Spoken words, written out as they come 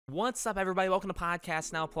What's up, everybody? Welcome to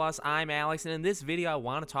Podcast Now Plus. I'm Alex, and in this video, I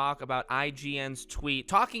want to talk about IGN's tweet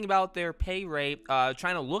talking about their pay rate,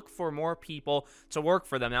 trying to look for more people to work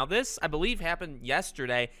for them. Now, this, I believe, happened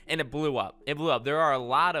yesterday, and it blew up. It blew up. There are a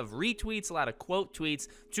lot of retweets, a lot of quote tweets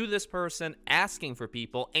to this person asking for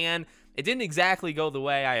people, and it didn't exactly go the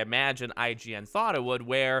way I imagine IGN thought it would,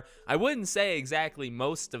 where I wouldn't say exactly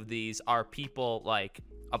most of these are people, like,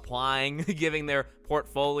 applying, giving their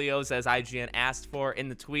portfolios as IGN asked for in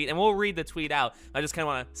the tweet, and we'll read the tweet out. I just kind of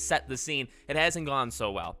want to set the scene. It hasn't gone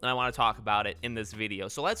so well, and I want to talk about it in this video.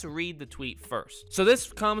 So let's read the tweet first. So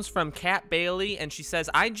this comes from Kat Bailey, and she says,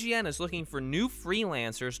 IGN is looking for new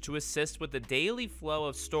freelancers to assist with the daily flow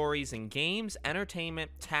of stories in games,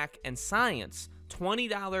 entertainment, tech, and science.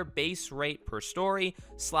 $20 base rate per story,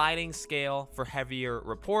 sliding scale for heavier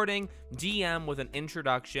reporting, DM with an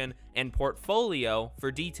introduction, and portfolio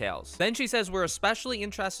for details. Then she says, we're especially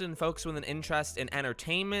interested in folks with an interest in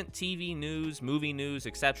entertainment, TV news, movie news,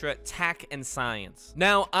 etc., tech, and science.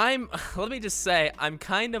 Now, let me just say, I'm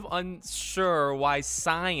kind of unsure why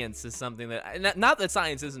science is something that, not that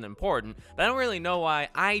science isn't important, but I don't really know why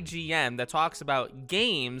IGN, that talks about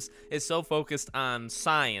games, is so focused on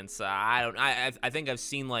science. I think I've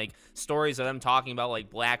seen like stories of them talking about like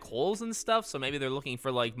black holes and stuff, so maybe they're looking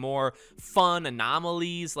for like more fun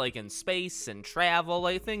anomalies like in space and travel,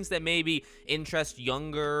 like things that maybe interest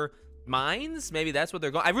younger minds. Maybe that's what they're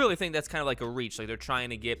going. I really think that's kind of like a reach, like they're trying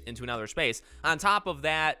to get into another space. On top of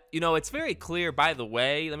that, you know, it's very clear, by the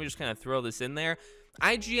way, let me just kind of throw this in there.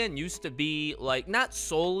 IGN used to be like, not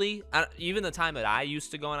solely, even the time that I used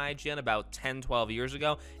to go on IGN about 10-12 years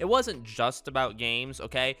ago, it wasn't just about games,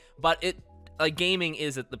 okay, but like gaming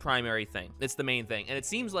is the primary thing. It's the main thing. And it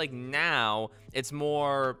seems like now it's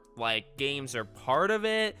more like games are part of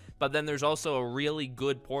it, but then there's also a really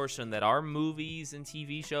good portion that are movies and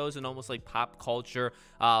TV shows and almost like pop culture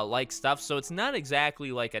like stuff. So it's not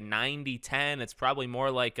exactly like a 90-10. It's probably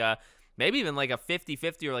more like a maybe even like a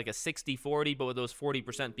 50-50 or like a 60-40, but with those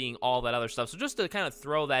 40% being all that other stuff. So just to kind of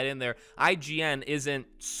throw that in there, IGN isn't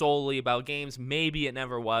solely about games. Maybe it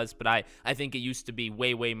never was, but I think it used to be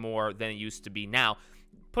way, way more than it used to be now.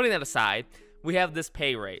 Putting that aside, we have this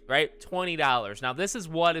pay rate, right? $20. Now, this is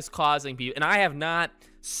what is causing people, and I have not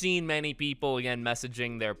seen many people, again,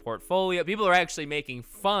 messaging their portfolio. People are actually making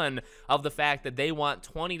fun of the fact that they want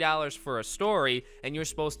 $20 for a story, and you're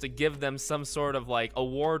supposed to give them some sort of, like,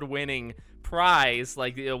 award-winning prize.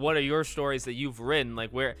 Like, you know, what are your stories that you've written?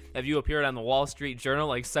 Like, where have you appeared on the Wall Street Journal?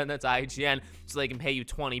 Like, send that to IGN so they can pay you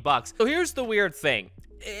 $20. So here's the weird thing.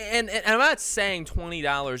 And I'm not saying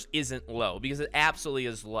 $20 isn't low, because it absolutely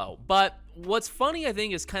is low. But what's funny, I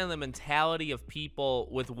think, is kind of the mentality of people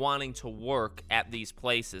with wanting to work at these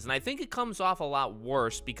places. And I think it comes off a lot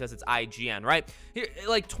worse because it's IGN, right? Here,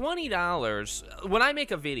 like $20, when I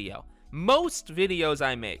make a video, most videos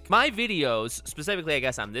I make, my videos, specifically, I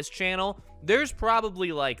guess, on this channel, there's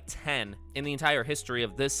probably like 10 in the entire history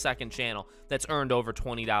of this second channel that's earned over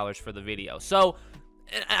 $20 for the video. So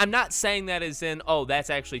I'm not saying that as in, oh, that's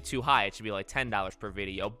actually too high. It should be like $10 per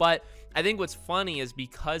video. But I think what's funny is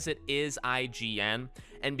because it is IGN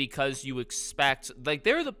and because you expect, like,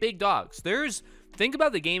 they're the big dogs. Think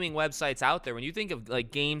about the gaming websites out there. When you think of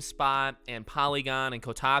like GameSpot and Polygon and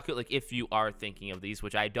Kotaku, like if you are thinking of these,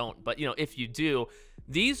 which I don't, but you know, if you do,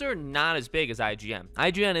 these are not as big as IGN.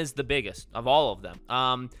 IGN is the biggest of all of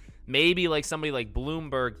them. Maybe like somebody like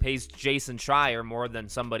Bloomberg pays Jason Schreier more than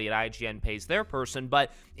somebody at IGN pays their person,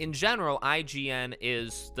 but in general, IGN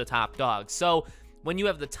is the top dog. So when you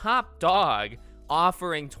have the top dog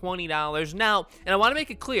offering $20 now, and I want to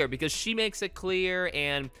make it clear because she makes it clear,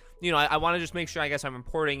 and you know, I want to just make sure, I guess, I'm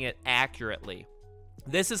reporting it accurately.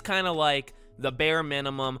 This is kind of like the bare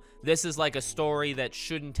minimum. This is like a story that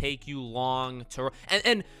shouldn't take you long to,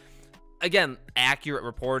 and again, accurate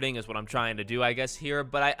reporting is what I'm trying to do, I guess, here.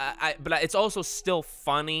 But but it's also still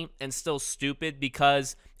funny and still stupid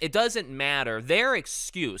because it doesn't matter. Their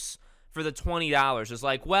excuse for the $20 is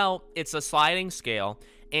like, well, it's a sliding scale,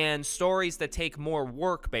 and stories that take more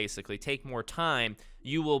work, basically, take more time,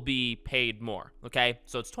 you will be paid more, okay?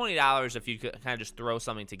 So it's $20 if you could kind of just throw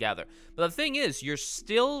something together. But the thing is, you're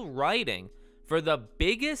still writing for the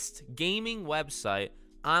biggest gaming website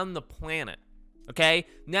on the planet. Okay,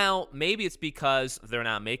 now maybe it's because they're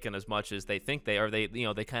not making as much as they think they are. They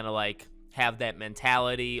kind of like have that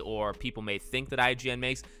mentality, or people may think that IGN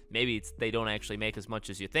makes. Maybe it's they don't actually make as much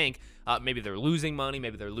as you think. Maybe they're losing money.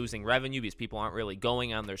 Maybe they're losing revenue because people aren't really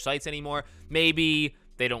going on their sites anymore. Maybe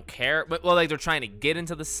they don't care. But well, like they're trying to get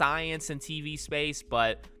into the science and TV space,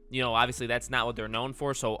 but you know, obviously that's not what they're known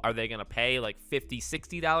for. So are they going to pay like $50,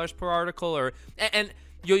 $60 per article? Or and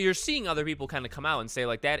you're seeing other people kind of come out and say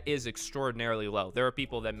like that is extraordinarily low. There are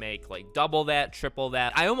people that make like double that, triple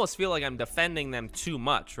that. I almost feel like I'm defending them too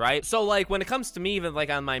much, right? So like when it comes to me, even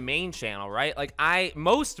like on my main channel, right? Like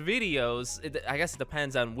most videos, I guess it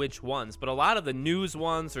depends on which ones, but a lot of the news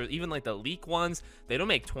ones or even like the leak ones, they don't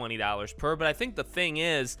make $20 per. But I think the thing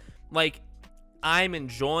is, like, I'm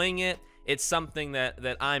enjoying it. It's something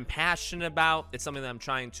that I'm passionate about. It's something that I'm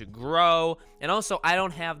trying to grow. And also, I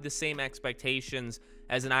don't have the same expectations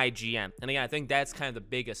as an IGN. And again, I think that's kind of the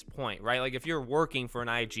biggest point, right? Like if you're working for an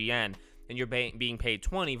IGN and you're being paid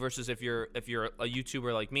 20 versus if you're a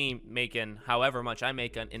YouTuber like me making however much I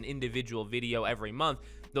make an individual video every month,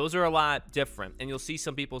 those are a lot different. And you'll see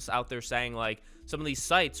some people out there saying like some of these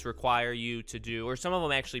sites require you to do, or some of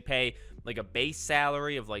them actually pay like a base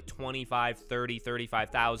salary of like 25, 30,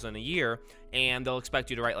 35,000 a year, and they'll expect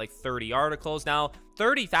you to write like 30 articles. Now,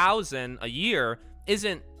 30,000 a year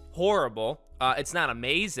isn't horrible. It's not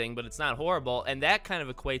amazing, but it's not horrible. And that kind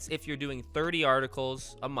of equates, if you're doing 30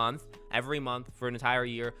 articles a month, every month for an entire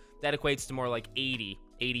year, that equates to more like $80,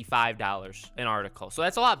 $85 an article. So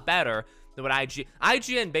that's a lot better than what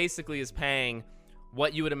IGN basically is paying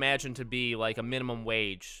what you would imagine to be like a minimum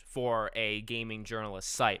wage for a gaming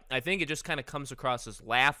journalist site. I think it just kind of comes across as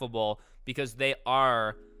laughable because they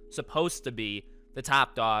are supposed to be the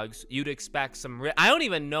top dogs. You'd expect some I don't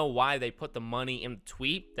even know why they put the money in the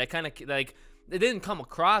tweet. That kind of like, it didn't come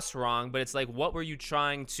across wrong, but it's like, what were you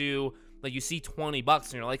trying to, like, you see $20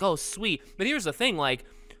 and you're like, oh, sweet. But here's the thing, like,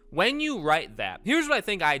 when you write that, here's what I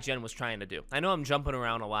think IGN was trying to do. I know I'm jumping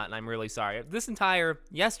around a lot, and I'm really sorry. This entire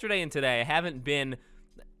yesterday and today, I haven't been,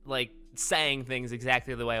 like, saying things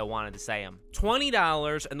exactly the way I wanted to say them.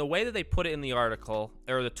 $20, and the way that they put it in the article,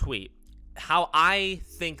 or the tweet, how I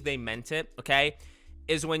think they meant it, okay,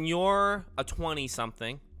 is when you're a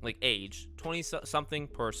 20-something, like age, 20-something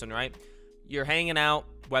person, right? You're hanging out,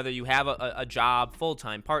 whether you have a job,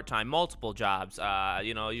 full-time, part-time, multiple jobs,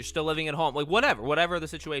 you know, you're still living at home, like whatever the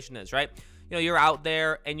situation is, right? You know, you're out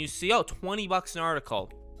there and you see, oh, $20 an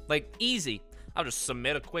article, like easy. I'll just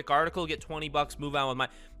submit a quick article, get $20, move on with my,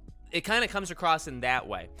 it kind of comes across in that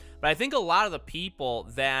way. But I think a lot of the people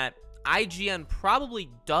that IGN probably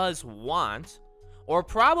does want, or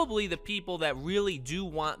probably the people that really do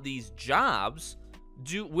want these jobs,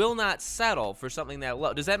 will not settle for something that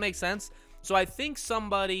low. Does that make sense? So I think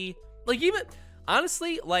somebody, like, even,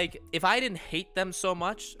 honestly, like, if I didn't hate them so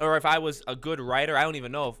much, or if I was a good writer, I don't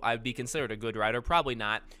even know if I'd be considered a good writer, probably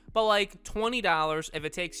not, but like $20, if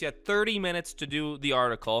it takes you 30 minutes to do the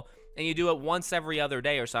article, and you do it once every other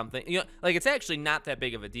day or something, you know, like, it's actually not that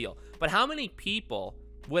big of a deal. But how many people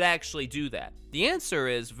would actually do that? The answer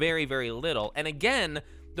is very, very little. And again,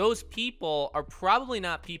 those people are probably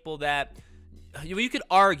not people that, you could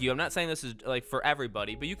argue, I'm not saying this is like for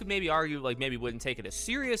everybody, but you could maybe argue like maybe wouldn't take it as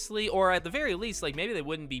seriously, or at the very least, like maybe they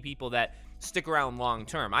wouldn't be people that stick around long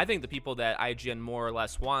term. I think the people that IGN more or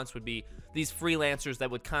less wants would be these freelancers that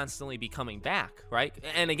would constantly be coming back, right?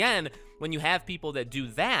 And again, when you have people that do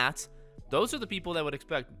that, those are the people that would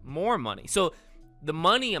expect more money. So the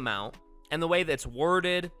money amount and the way that's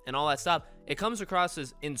worded and all that stuff, it comes across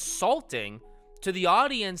as insulting to the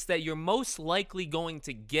audience that you're most likely going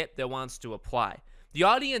to get that wants to apply. The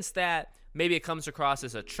audience that maybe it comes across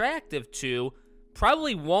as attractive to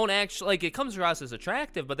probably won't actually, like, it comes across as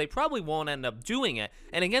attractive, but they probably won't end up doing it.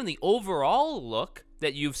 And again, the overall look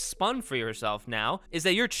that you've spun for yourself now is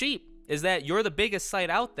that you're cheap, is that you're the biggest site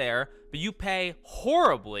out there, but you pay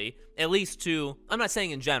horribly, at least to, I'm not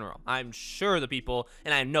saying in general, I'm sure the people,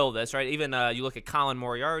 and I know this, right? Even you look at Colin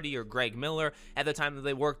Moriarty or Greg Miller, at the time that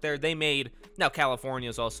they worked there, they made, now California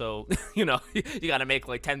is also, you know, you got to make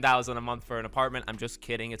like $10,000 a month for an apartment. I'm just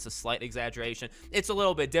kidding. It's a slight exaggeration. It's a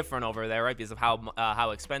little bit different over there, right? Because of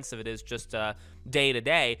how expensive it is just day to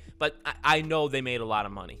day. But I know they made a lot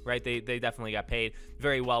of money, right? They definitely got paid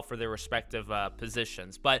very well for their respective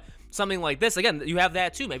positions. But something like this, again, you have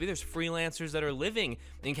that too. Maybe there's freelancers that are living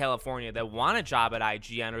in California that want a job at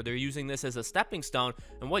IGN, or they're using this as a stepping stone.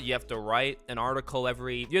 And what, you have to write an article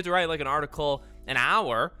you have to write like an article an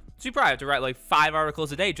hour. So you probably have to write like 5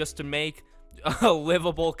 articles a day just to make a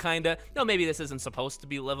livable kind of, no, maybe this isn't supposed to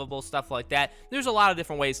be livable, stuff like that. There's a lot of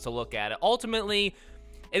different ways to look at it. Ultimately,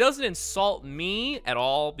 it doesn't insult me at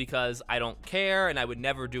all because I don't care and I would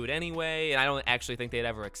never do it anyway. And I don't actually think they'd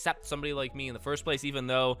ever accept somebody like me in the first place, even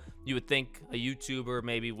though you would think a YouTuber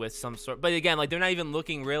maybe with some sort. But again, like, they're not even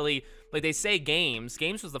looking really, like, they say games.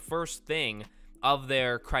 Games was the first thing of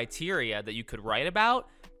their criteria that you could write about.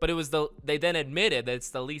 But it was they then admitted that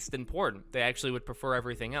it's the least important. They actually would prefer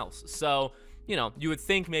everything else. So you know, you would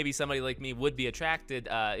think maybe somebody like me would be attracted,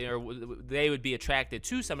 or they would be attracted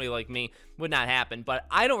to somebody like me. Would not happen, but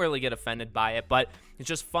I don't really get offended by it. But it's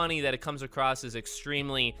just funny that it comes across as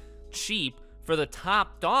extremely cheap for the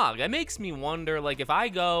top dog. That makes me wonder, like, if I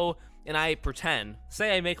go and I pretend,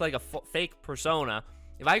 say I make like a fake persona,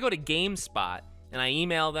 if I go to GameSpot and I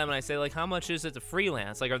email them and I say, like, how much is it to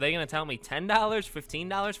freelance? Like, are they going to tell me $10,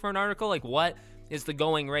 $15 for an article? Like, what is the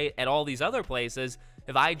going rate at all these other places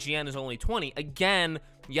if IGN is only 20? Again,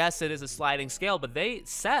 yes, it is a sliding scale, but they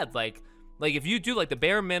said, like if you do like the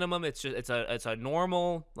bare minimum, it's a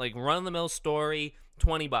normal, like, run-of-the-mill story,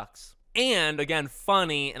 $20. And again,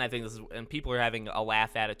 funny, and I think this is, and people are having a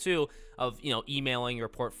laugh at it too, of, you know, emailing your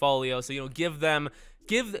portfolio. So, you know,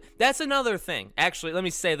 that's another thing. Actually, let me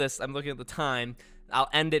say this. I'm looking at the time. I'll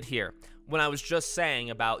end it here. When I was just saying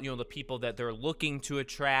about, you know, the people that they're looking to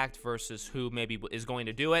attract versus who maybe is going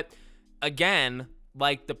to do it. Again,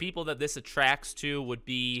 like, the people that this attracts to would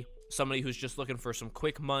be somebody who's just looking for some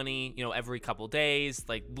quick money, you know, every couple days.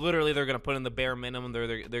 Like, literally, they're going to put in the bare minimum. They're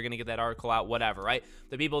going to get that article out, whatever, right?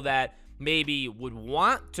 The people that maybe would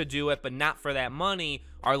want to do it, but not for that money,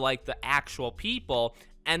 are like the actual people.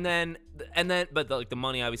 But the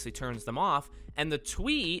money obviously turns them off. And the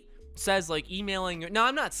tweet says, like, emailing. Now,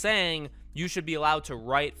 I'm not saying you should be allowed to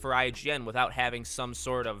write for IGN without having some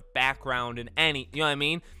sort of background in any, you know what I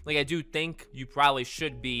mean? Like, I do think you probably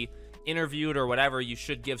should be interviewed or whatever. You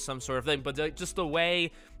should give some sort of thing, but just the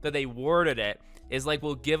way that they worded it is like,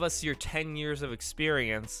 well, give us your 10 years of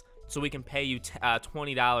experience so we can pay you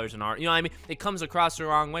 $20 an hour. You know what I mean? It comes across the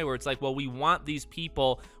wrong way, where it's like, well, we want these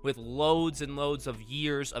people with loads and loads of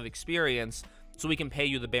years of experience so we can pay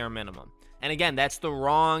you the bare minimum. And again, that's the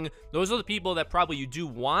wrong, those are the people that probably you do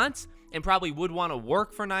want and probably would want to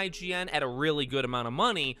work for an IGN at a really good amount of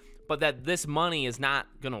money, but that this money is not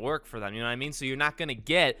going to work for them. You know what I mean? So you're not going to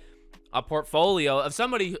get a portfolio of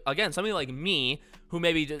somebody, again, somebody like me, who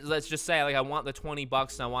maybe, let's just say, like, I want the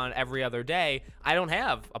 $20 and I want it every other day. I don't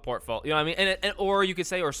have a portfolio, you know what I mean? And or you could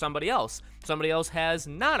say, or somebody else has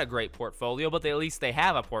not a great portfolio, but at least they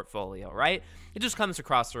have a portfolio, right? It just comes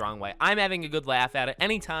across the wrong way. I'm having a good laugh at it.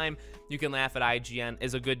 Anytime you can laugh at IGN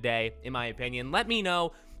is a good day, in my opinion. Let me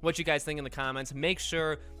know what you guys think in the comments. Make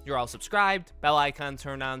sure you're all subscribed, bell icon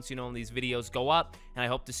turned on so you know when these videos go up, and I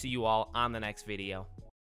hope to see you all on the next video.